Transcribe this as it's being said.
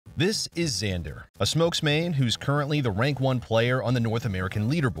This is Zander, a smokes main who's currently the rank 1 player on the North American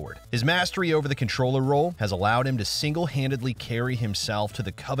leaderboard. His mastery over the controller role has allowed him to single-handedly carry himself to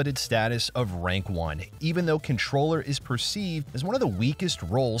the coveted status of rank 1, even though controller is perceived as one of the weakest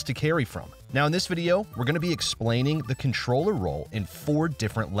roles to carry from. Now in this video, we're going to be explaining the controller role in 4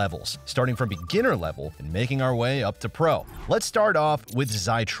 different levels, starting from beginner level and making our way up to pro. Let's start off with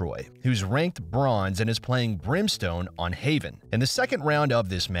Zander, who's ranked bronze and is playing Brimstone on Haven. In the second round of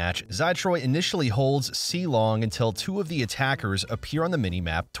this match, Zander initially holds C long until 2 of the attackers appear on the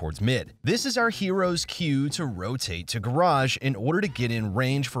minimap towards mid. This is our hero's cue to rotate to garage in order to get in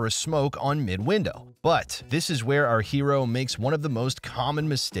range for a smoke on mid window. But this is where our hero makes one of the most common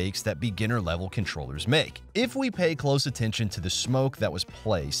mistakes that beginner-level controllers make. If we pay close attention to the smoke that was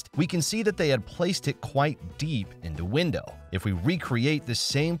placed, we can see that they had placed it quite deep into window. If we recreate the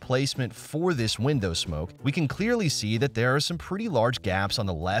same placement for this window smoke, we can clearly see that there are some pretty large gaps on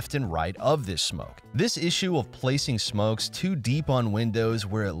the left and right of this smoke. This issue of placing smokes too deep on windows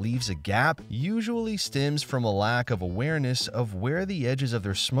where it leaves a gap usually stems from a lack of awareness of where the edges of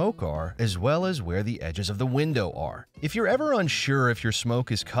their smoke are, as well as where the edges of the window are. If you're ever unsure if your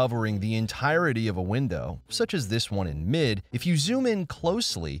smoke is covering the entirety of a window, such as this one in mid, if you zoom in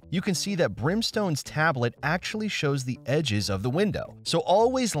closely, you can see that Brimstone's tablet actually shows the edges of the window. So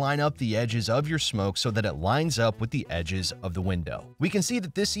always line up the edges of your smoke so that it lines up with the edges of the window. We can see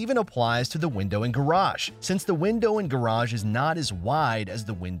that this even applies to the window in garage. Since the window in garage is not as wide as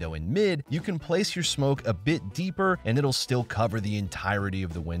the window in mid, you can place your smoke a bit deeper and it'll still cover the entirety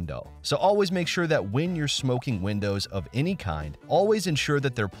of the window. So always make sure that when you're smoking windows of any kind, always ensure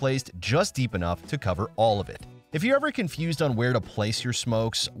that they're placed just deep enough to cover all of it. If you're ever confused on where to place your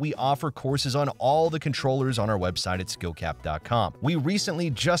smokes, we offer courses on all the controllers on our website at SkillCapped.com. We recently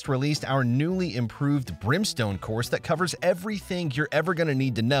just released our newly improved Brimstone course that covers everything you're ever going to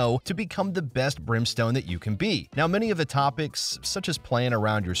need to know to become the best Brimstone that you can be. Now, many of the topics, such as playing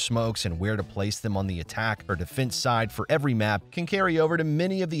around your smokes and where to place them on the attack or defense side for every map, can carry over to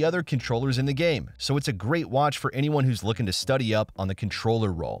many of the other controllers in the game. So it's a great watch for anyone who's looking to study up on the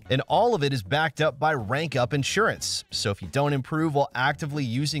controller role. And all of it is backed up by Rank Up Insurance. So if you don't improve while actively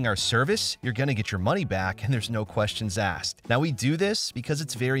using our service, you're going to get your money back and there's no questions asked. Now we do this because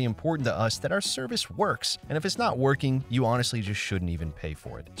it's very important to us that our service works. And if it's not working, you honestly just shouldn't even pay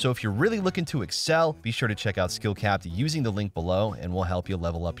for it. So if you're really looking to excel, be sure to check out SkillCapped using the link below and we'll help you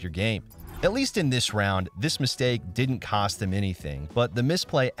level up your game. At least in this round, this mistake didn't cost them anything, but the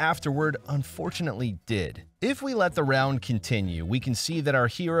misplay afterward unfortunately did. If we let the round continue, we can see that our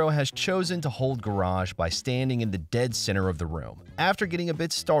hero has chosen to hold garage by standing in the dead center of the room. After getting a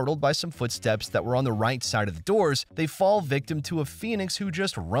bit startled by some footsteps that were on the right side of the doors, they fall victim to a Phoenix who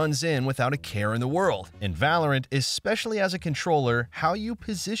just runs in without a care in the world. In Valorant, especially as a controller, how you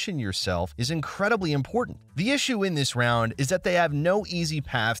position yourself is incredibly important. The issue in this round is that they have no easy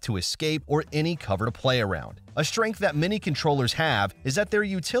path to escape or any cover to play around. A strength that many controllers have is that their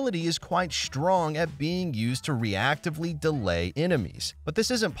utility is quite strong at being used to reactively delay enemies. But this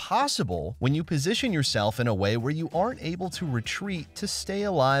isn't possible when you position yourself in a way where you aren't able to retreat to stay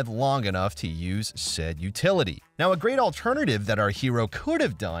alive long enough to use said utility. Now, a great alternative that our hero could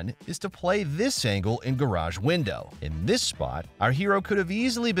have done is to play this angle in garage window. In this spot, our hero could have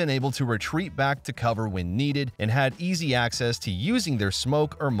easily been able to retreat back to cover when needed and had easy access to using their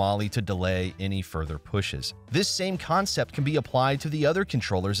smoke or molly to delay any further pushes. This same concept can be applied to the other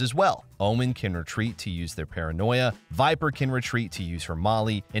controllers as well. Omen can retreat to use their paranoia, Viper can retreat to use her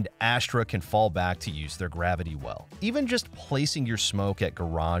molly, and Astra can fall back to use their gravity well. Even just placing your smoke at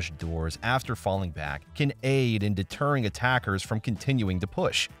garage doors after falling back can aid in deterring attackers from continuing to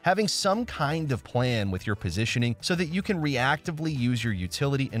push. Having some kind of plan with your positioning so that you can reactively use your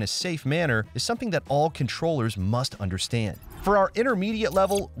utility in a safe manner is something that all controllers must understand. For our intermediate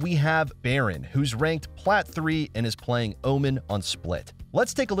level, we have Baron, who's ranked Plat 3 and is playing Omen on Split.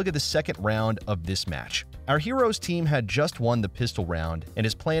 Let's take a look at the second round of this match. Our hero's team had just won the pistol round and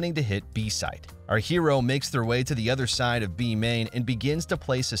is planning to hit B site. Our hero makes their way to the other side of B main and begins to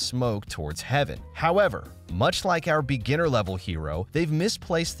place a smoke towards heaven. However, much like our beginner level hero, they've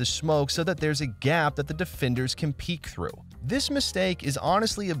misplaced the smoke so that there's a gap that the defenders can peek through. This mistake is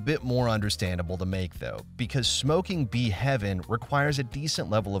honestly a bit more understandable to make though, because smoking B heaven requires a decent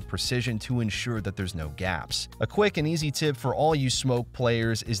level of precision to ensure that there's no gaps. A quick and easy tip for all you smoke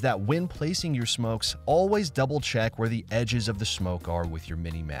players is that when placing your smokes, always double check where the edges of the smoke are with your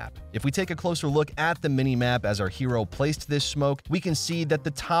minimap. If we take a closer look at the minimap as our hero placed this smoke, we can see that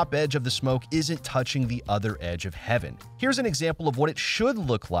the top edge of the smoke isn't touching the other edge of heaven. Here's an example of what it should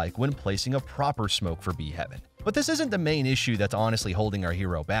look like when placing a proper smoke for B heaven. But this isn't the main issue that's honestly holding our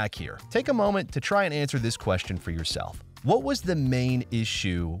hero back here. Take a moment to try and answer this question for yourself. What was the main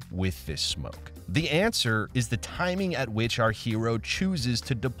issue with this smoke? The answer is the timing at which our hero chooses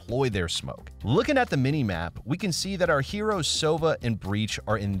to deploy their smoke. Looking at the minimap, we can see that our heroes Sova and Breach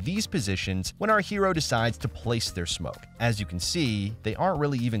are in these positions when our hero decides to place their smoke. As you can see, they aren't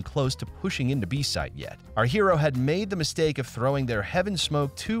really even close to pushing into B site yet. Our hero had made the mistake of throwing their heaven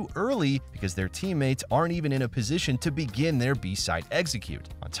smoke too early because their teammates aren't even in a position to begin their B site execute.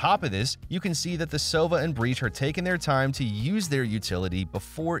 On top of this, you can see that the Sova and Breach are taking their time to use their utility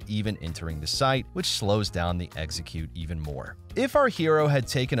before even entering the site, which slows down the execute even more. If our hero had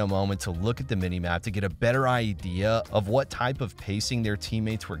taken a moment to look at the minimap to get a better idea of what type of pacing their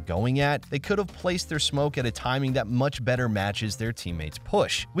teammates were going at, they could have placed their smoke at a timing that much better matches their teammates'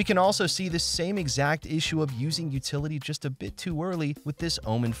 push. We can also see the same exact issue of using utility just a bit too early with this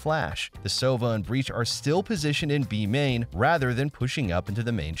Omen flash. The Sova and Breach are still positioned in B main rather than pushing up into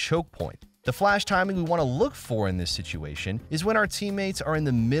the main choke point. The flash timing we want to look for in this situation is when our teammates are in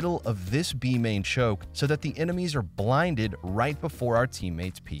the middle of this B main choke so that the enemies are blinded right before our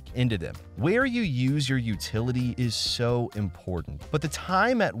teammates peek into them. Where you use your utility is so important, but the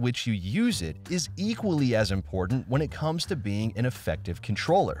time at which you use it is equally as important when it comes to being an effective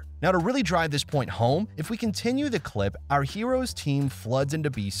controller. Now, to really drive this point home, if we continue the clip, our hero's team floods into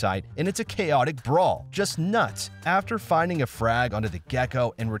B site and it's a chaotic brawl. Just nuts. After finding a frag onto the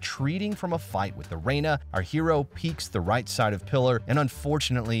Gecko and retreating from a fight with the Reyna, our hero peeks the right side of pillar and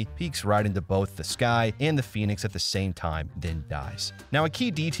unfortunately peeks right into both the Sky and the Phoenix at the same time, then dies. Now, a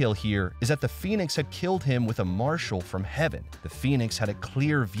key detail here is that the Phoenix had killed him with a Marshal from Heaven. The Phoenix had a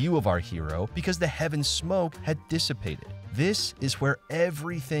clear view of our hero because the Heaven smoke had dissipated. This is where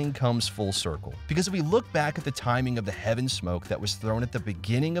everything comes full circle, because if we look back at the timing of the Heaven smoke that was thrown at the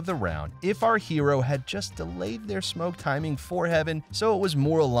beginning of the round, if our hero had just delayed their smoke timing for Heaven so it was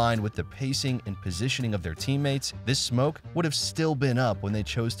more aligned with the pacing and positioning of their teammates, this smoke would have still been up when they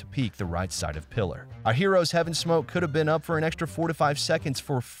chose to peek the right side of pillar. Our hero's Heaven smoke could have been up for an extra 4 to 5 seconds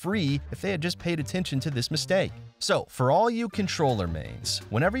for free if they had just paid attention to this mistake. So, for all you controller mains,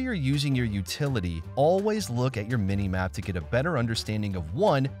 whenever you're using your utility, always look at your minimap to get a better understanding of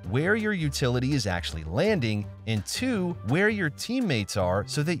 1, where your utility is actually landing, and 2, where your teammates are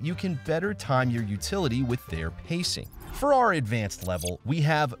so that you can better time your utility with their pacing. For our advanced level, we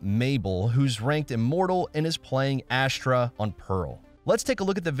have Mabel, who's ranked Immortal and is playing Astra on Pearl. Let's take a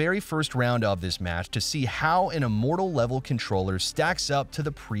look at the very first round of this match to see how an Immortal level controller stacks up to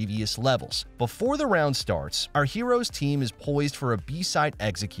the previous levels. Before the round starts, our hero's team is poised for a B-side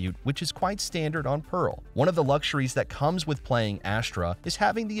execute, which is quite standard on Pearl. One of the luxuries that comes with playing Astra is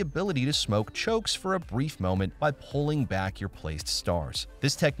having the ability to smoke chokes for a brief moment by pulling back your placed stars.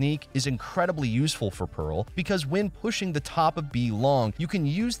 This technique is incredibly useful for Pearl because when pushing the top of B long, you can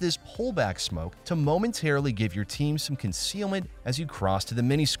use this pullback smoke to momentarily give your team some concealment as you cross to the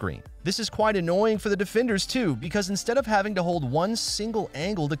mini screen. This is quite annoying for the defenders too, because instead of having to hold one single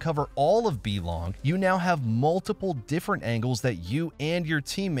angle to cover all of B long, you now have multiple different angles that you and your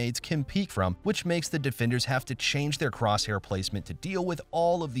teammates can peek from, which makes the defenders have to change their crosshair placement to deal with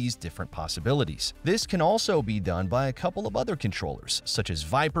all of these different possibilities. This can also be done by a couple of other controllers, such as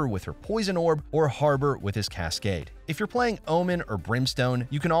Viper with her Poison Orb or Harbor with his Cascade. If you're playing Omen or Brimstone,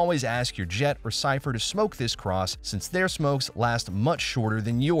 you can always ask your Jet or Cypher to smoke this cross, since their smokes last much shorter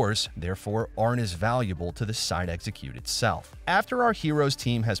than yours, therefore aren't as valuable to the side execute itself. After our hero's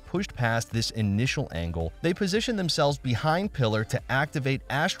team has pushed past this initial angle, they position themselves behind pillar to activate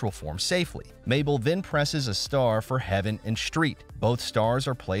Astral Form safely. Mabel then presses a star for Heaven and Street. Both stars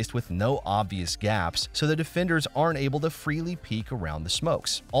are placed with no obvious gaps, so the defenders aren't able to freely peek around the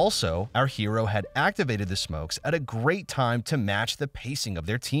smokes. Also, our hero had activated the smokes at a great time to match the pacing of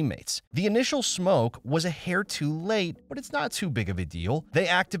their teammates. The initial smoke was a hair too late, but it's not too big of a deal. They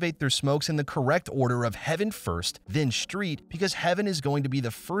activate their smokes in the correct order of Heaven first, then Street, because Heaven is going to be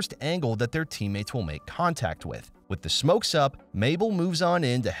the first angle that their teammates will make contact with. With the smokes up, Mabel moves on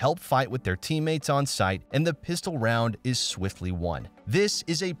in to help fight with their teammates on site, and the pistol round is swiftly won. This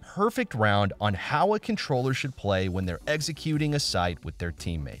is a perfect round on how a controller should play when they're executing a site with their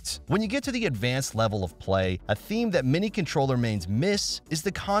teammates. When you get to the advanced level of play, a theme that many controller mains miss is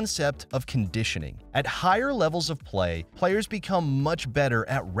the concept of conditioning. At higher levels of play, players become much better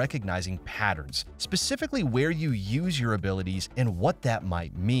at recognizing patterns, specifically where you use your abilities and what that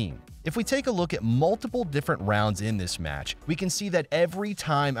might mean. If we take a look at multiple different rounds in this match, we can see that every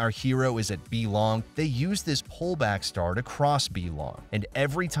time our hero is at B long, they use this pullback star to cross B long. And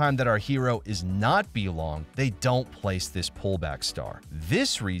every time that our hero is not B long, they don't place this pullback star.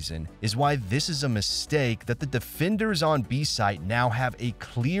 This reason is why this is a mistake that the defenders on B site now have a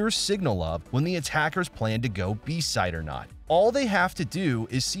clear signal of when the attackers plan to go B site or not. All they have to do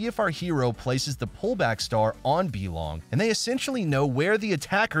is see if our hero places the pullback star on B long, and they essentially know where the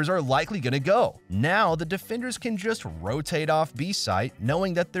attackers are likely going to go. Now, the defenders can just rotate off B site,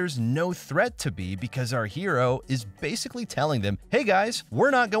 knowing that there's no threat to B because our hero is basically telling them, hey guys, we're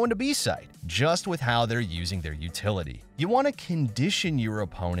not going to B site, just with how they're using their utility. You want to condition your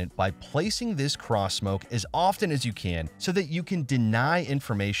opponent by placing this cross smoke as often as you can so that you can deny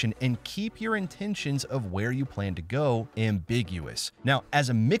information and keep your intentions of where you plan to go ambiguous. Now, as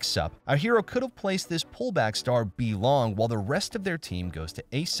a mix-up, our hero could have placed this pullback star B long while the rest of their team goes to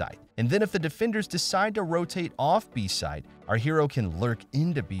A site. And then if the defenders decide to rotate off B site, our hero can lurk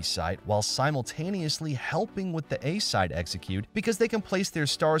into B site while simultaneously helping with the A site execute because they can place their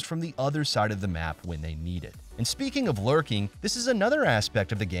stars from the other side of the map when they need it. And speaking of lurking, this is another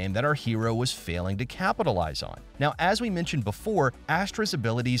aspect of the game that our hero was failing to capitalize on. Now, as we mentioned before, Astra's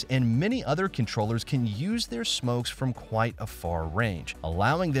abilities and many other controllers can use their smokes from quite a far range,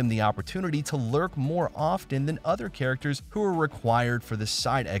 allowing them the opportunity to lurk more often than other characters who are required for the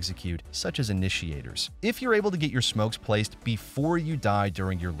side execute, such as initiators. If you're able to get your smokes placed before you die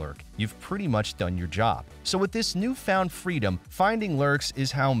during your lurk, you've pretty much done your job. So with this newfound freedom, finding lurks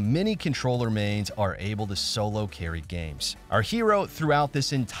is how many controller mains are able to solo carry games. Our hero throughout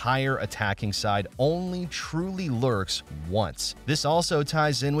this entire attacking side only truly lurks once. This also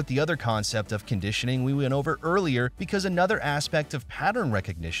ties in with the other concept of conditioning we went over earlier, because another aspect of pattern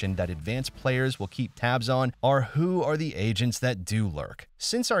recognition that advanced players will keep tabs on are who are the agents that do lurk.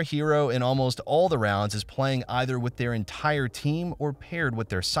 Since our hero in almost all the rounds is playing either with their entire team or paired with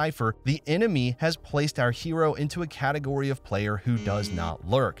their cipher, the enemy has placed our hero into a category of player who does not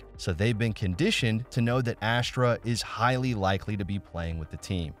lurk. So they've been conditioned to know that Astra is highly likely to be playing with the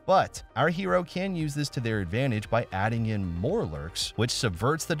team. But our hero can use this to their advantage by adding in more lurks, which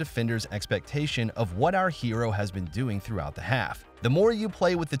subverts the defender's expectation of what our hero has been doing throughout the half. The more you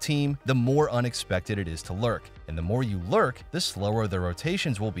play with the team, the more unexpected it is to lurk. And the more you lurk, the slower the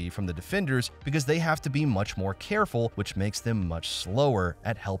rotations will be from the defenders because they have to be much more careful, which makes them much slower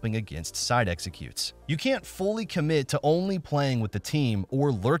at helping against side executes. You can't fully commit to only playing with the team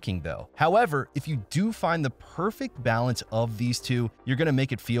or lurking though. However, if you do find the perfect balance of these two, you're going to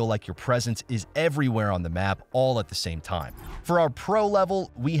make it feel like your presence is everywhere on the map all at the same time. For our pro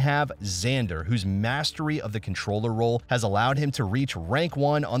level, we have Zander, whose mastery of the controller role has allowed him to reach rank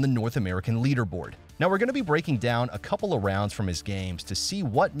 1 on the North American leaderboard. Now we're going to be breaking down a couple of rounds from his games to see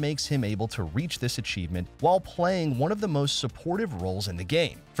what makes him able to reach this achievement while playing one of the most supportive roles in the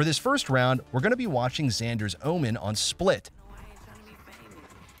game. For this first round, we're going to be watching Zander's Omen on Split.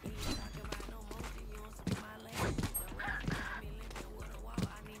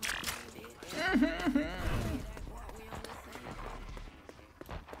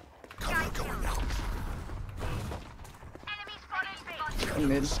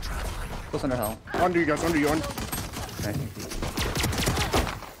 Mid. Close under hell. Under you guys, under you. Okay.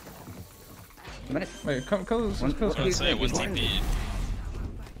 A minute. Wait, come close. One, Close. one, Say, what's one. TP?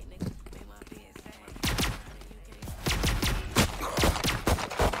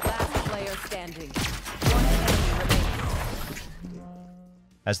 Last player standing. One enemy remaining.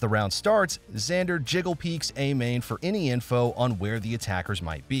 As the round starts, Zander jiggle peeks A main for any info on where the attackers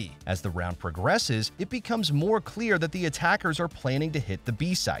might be. As the round progresses, it becomes more clear that the attackers are planning to hit the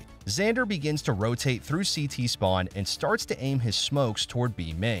B site. Zander begins to rotate through CT spawn and starts to aim his smokes toward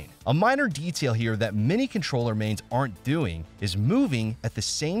B main. A minor detail here that many controller mains aren't doing is moving at the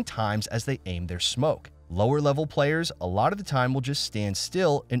same times as they aim their smoke. Lower level players a lot of the time will just stand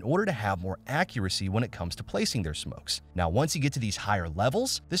still in order to have more accuracy when it comes to placing their smokes. Now, once you get to these higher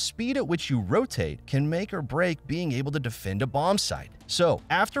levels, the speed at which you rotate can make or break being able to defend a bomb site. So,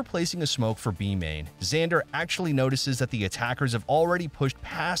 after placing a smoke for B main, Zander actually notices that the attackers have already pushed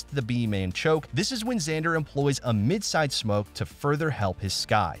past the B main choke. This is when Zander employs a mid-side smoke to further help his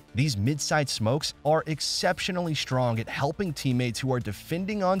Sky. These mid-side smokes are exceptionally strong at helping teammates who are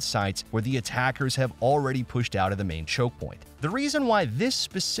defending on sites where the attackers have already pushed out of the main choke point. The reason why this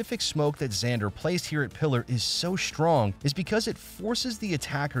specific smoke that Zander placed here at Pillar is so strong is because it forces the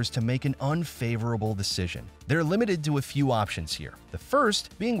attackers to make an unfavorable decision. they're limited to a few options here. The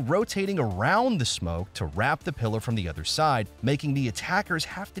first being rotating around the smoke to wrap the pillar from the other side, making the attackers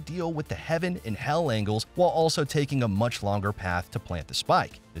have to deal with the heaven and hell angles while also taking a much longer path to plant the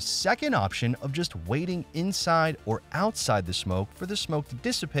spike. The second option of just waiting inside or outside the smoke for the smoke to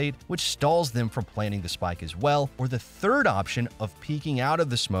dissipate, which stalls them from planting the spike as well, or the third option of peeking out of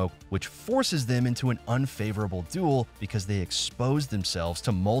the smoke, which forces them into an unfavorable duel because they expose themselves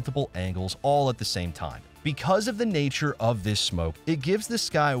to multiple angles all at the same time. Because of the nature of this smoke, it gives the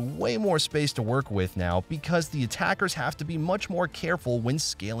Skye way more space to work with now because the attackers have to be much more careful when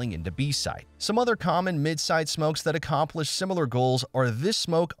scaling into B site. Some other common mid-site smokes that accomplish similar goals are this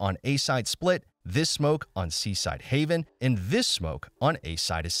smoke on A site split, this smoke on C site haven, and this smoke on A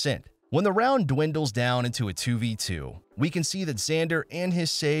site ascent. When the round dwindles down into a 2v2, we can see that Zander and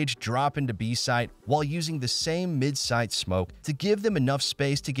his Sage drop into B site while using the same mid-site smoke to give them enough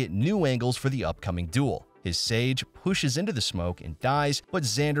space to get new angles for the upcoming duel. His Sage pushes into the smoke and dies, but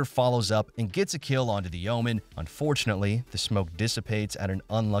Zander follows up and gets a kill onto the Omen. Unfortunately, the smoke dissipates at an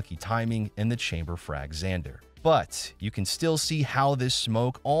unlucky timing and the chamber frags Zander. But you can still see how this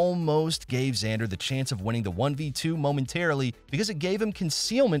smoke almost gave Zander the chance of winning the 1v2 momentarily because it gave him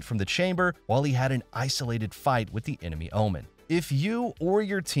concealment from the chamber while he had an isolated fight with the enemy Omen. If you or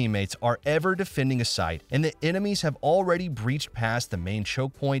your teammates are ever defending a site and the enemies have already breached past the main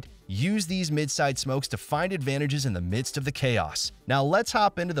choke point, use these mid-side smokes to find advantages in the midst of the chaos. Now let's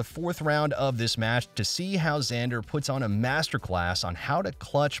hop into the fourth round of this match to see how Zander puts on a masterclass on how to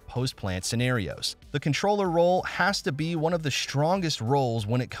clutch post-plant scenarios. The controller role has to be one of the strongest roles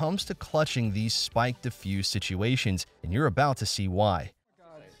when it comes to clutching these spike defuse situations, and you're about to see why.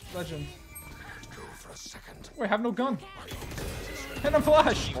 God, legend. Wait, I have no gun. And a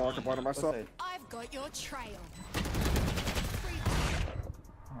flash. Oh, I can bother myself. I've got your trail.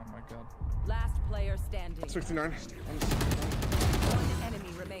 Oh my god. Last player standing. 69. One enemy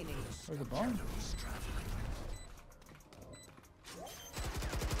remaining. Where's the bomb?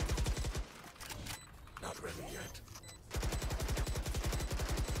 Not ready yet.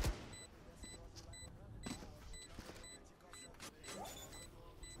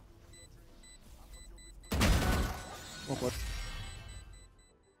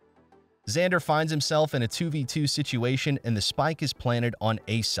 Zander finds himself in a 2v2 situation and the spike is planted on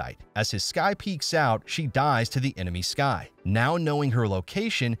A site. As his Skye peeks out, she dies to the enemy Skye. Now knowing her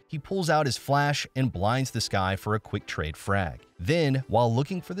location, he pulls out his flash and blinds the Skye for a quick trade frag. Then, while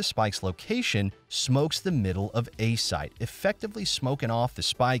looking for the spike's location, smokes the middle of A site, effectively smoking off the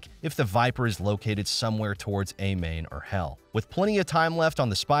spike if the Viper is located somewhere towards A main or hell. With plenty of time left on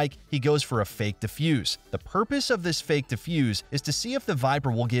the spike, he goes for a fake defuse. The purpose of this fake defuse is to see if the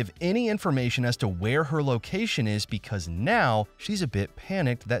Viper will give any information as to where her location is because now she's a bit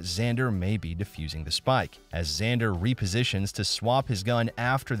panicked that Zander may be defusing the spike. As Zander repositions to swap his gun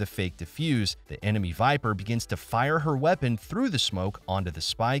after the fake defuse, the enemy Viper begins to fire her weapon through the smoke onto the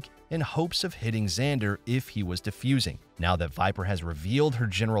spike in hopes of hitting Zander if he was defusing. Now that Viper has revealed her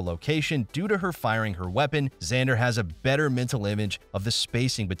general location due to her firing her weapon, Zander has a better mental image of the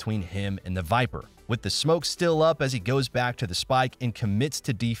spacing between him and the Viper. With the smoke still up as he goes back to the spike and commits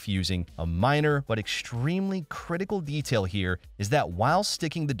to defusing, a minor but extremely critical detail here is that while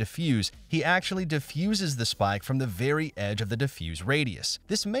sticking the defuse, he actually defuses the spike from the very edge of the defuse radius.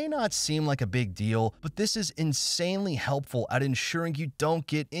 This may not seem like a big deal, but this is insanely helpful at ensuring you don't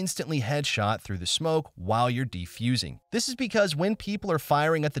get instantly headshot through the smoke while you're defusing. This is because when people are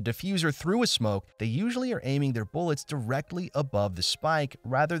firing at the diffuser through a smoke, they usually are aiming their bullets directly above the spike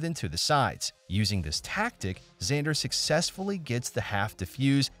rather than to the sides. Using this tactic, Zander successfully gets the half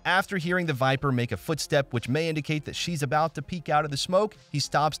defuse. After hearing the Viper make a footstep which may indicate that she's about to peek out of the smoke, he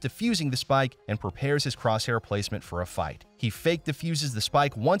stops defusing the spike and prepares his crosshair placement for a fight. He fake defuses the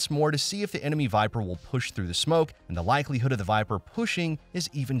spike once more to see if the enemy Viper will push through the smoke, and the likelihood of the Viper pushing is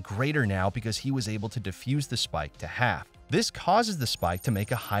even greater now because he was able to defuse the spike to half. This causes the spike to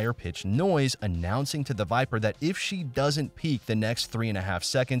make a higher pitched noise, announcing to the Viper that if she doesn't peek the next 3.5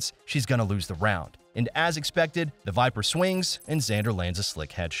 seconds, she's gonna lose the round. And as expected, the Viper swings and Zander lands a slick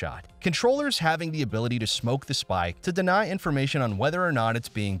headshot. Controllers having the ability to smoke the spike to deny information on whether or not it's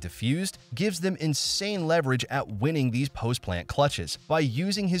being defused gives them insane leverage at winning these post-plant clutches. By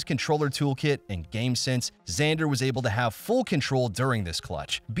using his controller toolkit and game sense, Zander was able to have full control during this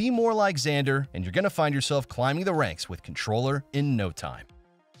clutch. Be more like Zander, and you're gonna find yourself climbing the ranks with controller in no time.